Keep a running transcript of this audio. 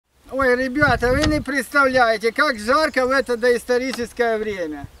Ой, ребята, вы не представляете, как жарко в это доисторическое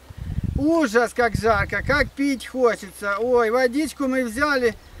время. Ужас, как жарко, как пить хочется. Ой, водичку мы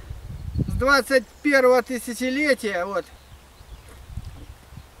взяли с 21-го тысячелетия. Вот.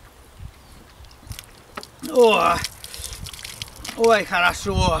 О! Ой,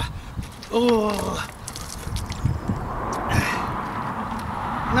 хорошо. О!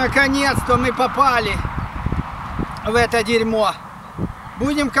 Наконец-то мы попали в это дерьмо.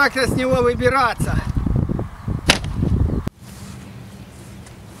 Будем как-то с него выбираться.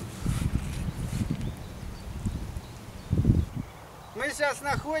 Мы сейчас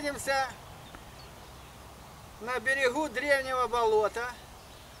находимся на берегу древнего болота,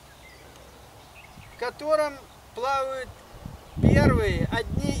 в котором плавают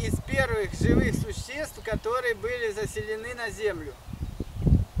одни из первых живых существ, которые были заселены на землю.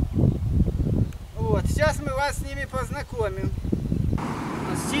 Вот, сейчас мы вас с ними познакомим.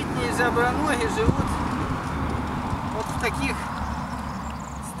 Щитни и жаброноги живут вот в таких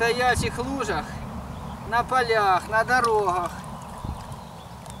стоячих лужах, на полях, на дорогах.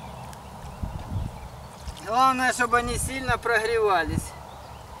 Главное, чтобы они сильно прогревались.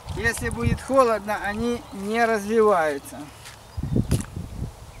 Если будет холодно, они не развиваются.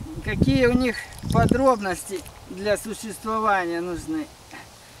 Какие у них подробности для существования нужны?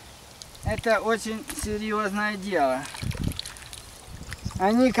 Это очень серьезное дело.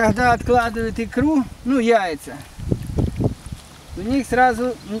 Они, когда откладывают икру, ну яйца, у них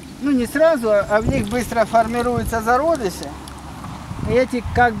сразу, ну не сразу, а в них быстро формируются зародыши. И эти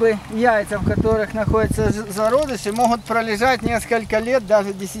как бы яйца, в которых находятся зародыши, могут пролежать несколько лет,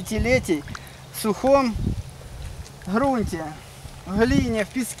 даже десятилетий в сухом грунте, в глине, в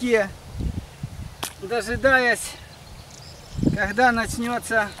песке, дожидаясь, когда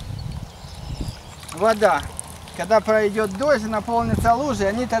начнется вода. Когда пройдет дождь, наполнится лужи,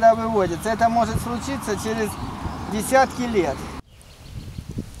 они тогда выводятся. Это может случиться через десятки лет.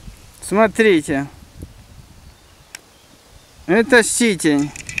 Смотрите. Это щитень,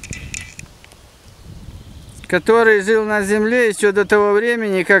 который жил на земле еще до того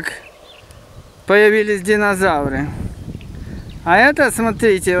времени, как появились динозавры. А это,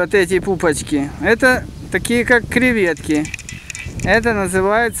 смотрите, вот эти пупочки, это такие как креветки. Это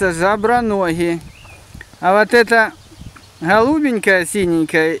называется жаброноги. А вот эта голубенькая,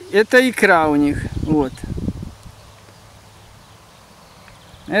 синенькая, это икра у них. Вот.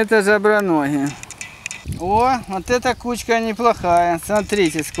 Это жаброноги. О, вот эта кучка неплохая.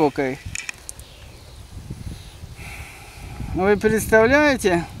 Смотрите, сколько их. Вы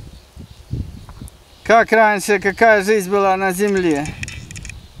представляете, как раньше, какая жизнь была на земле?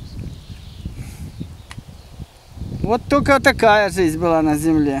 Вот только такая жизнь была на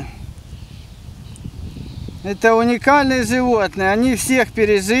земле. Это уникальные животные. Они всех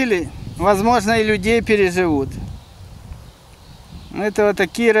пережили. Возможно, и людей переживут. Это вот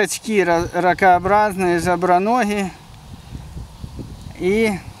такие рачки ракообразные, жаброноги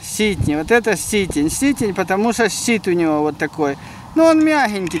и щитни. Вот это щитень. Щитень, потому что щит у него вот такой. Ну, он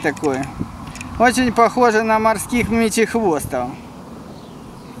мягенький такой. Очень похожий на морских мечехвостов.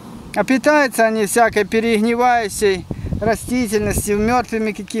 А питаются они всякой перегнивающей растительностью,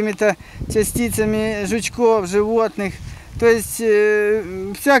 мертвыми какими-то частицами жучков, животных. То есть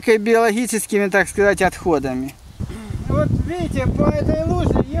всякой биологическими, так сказать, отходами. Вот видите, по этой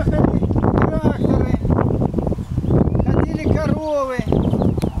луже ехали тракторы, ходили коровы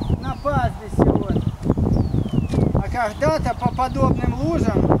на пастбище. Вот. А когда-то по подобным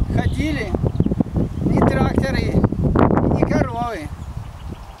лужам ходили не тракторы, не коровы,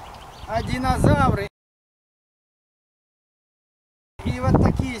 а динозавры. И вот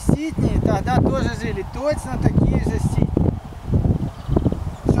такие щитни тогда тоже жили, точно такие же щитни.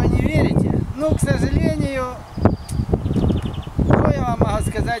 Что, не верите? Ну, к сожалению, что я вам могу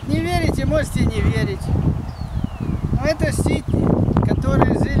сказать? Не верите, можете не верить. Но это щитни,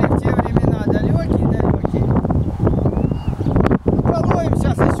 которые жили в те времена, далекие-далекие. Ну, половим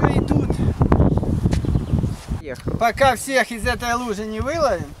сейчас еще и тут. Пока всех из этой лужи не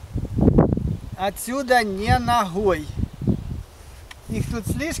выловим, отсюда не ногой. Их тут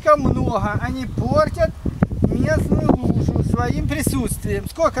слишком много, они портят местную лужу своим присутствием.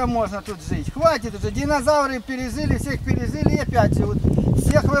 Сколько можно тут жить? Хватит уже, динозавры пережили, всех пережили и опять живут.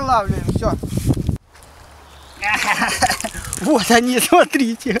 Всех вылавливаем, все. Вот они,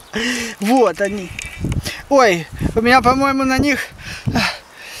 смотрите, вот они. Ой, у меня, по-моему, на них...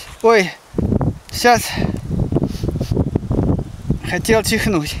 Ой, сейчас хотел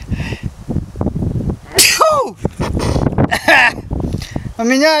чихнуть. У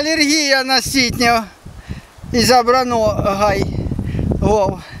меня аллергия на щитню и жаброногой.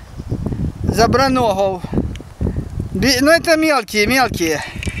 жаброногов. Ну это мелкие.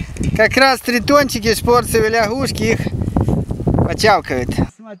 Как раз тритончики, шпорцевые лягушки их почавкают.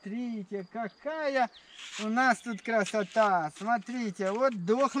 Смотрите, какая у нас тут красота. Смотрите, вот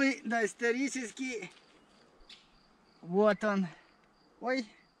дохлый доисторический. Вот он. Ой,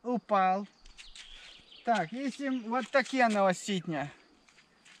 упал. Так, ищем вот такие щитня.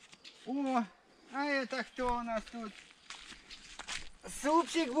 О, а это кто у нас тут?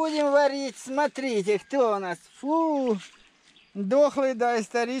 Супчик будем варить. Смотрите, кто у нас. Фу, дохлый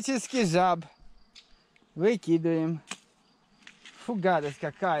доисторический жаб. Выкидываем. Фу, гадость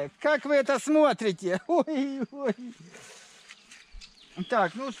какая. Как вы это смотрите? Ой.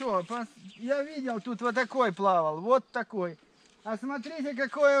 Так, ну что, я видел, тут вот такой плавал. Вот такой. А смотрите,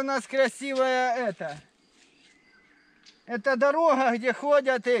 какое у нас красивое это. Это дорога, где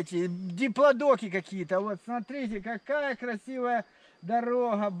ходят эти диплодоки какие-то. Вот смотрите, какая красивая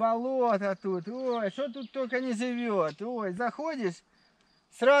дорога, болото тут. Ой, что тут только не живет. Ой, заходишь,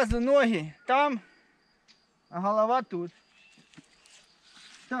 сразу ноги там, а голова тут.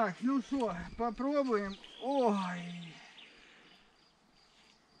 Так, ну что, попробуем. Ой.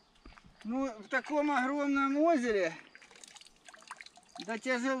 Ну, в таком огромном озере, да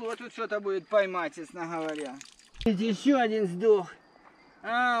тяжело тут что-то будет поймать, честно говоря. Еще один сдох.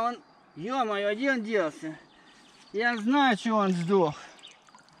 А, он, ё-моё, где он делся? Я знаю, что он сдох.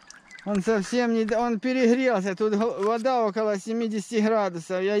 Он совсем не... Он перегрелся. Тут вода около 70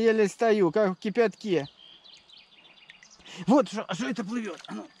 градусов. Я еле стою, как в кипятке. Вот, что это плывет?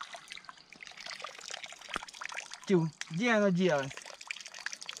 А ну. Тю, где оно делось?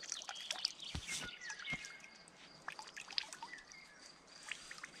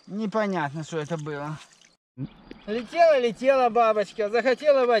 Непонятно, что это было. Летела бабочка,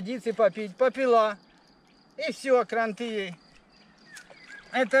 захотела водицы попить, попила. И все, кранты ей.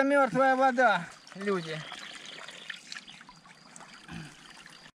 Это мертвая вода, люди.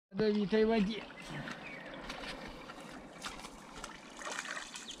 В ядовитой воде.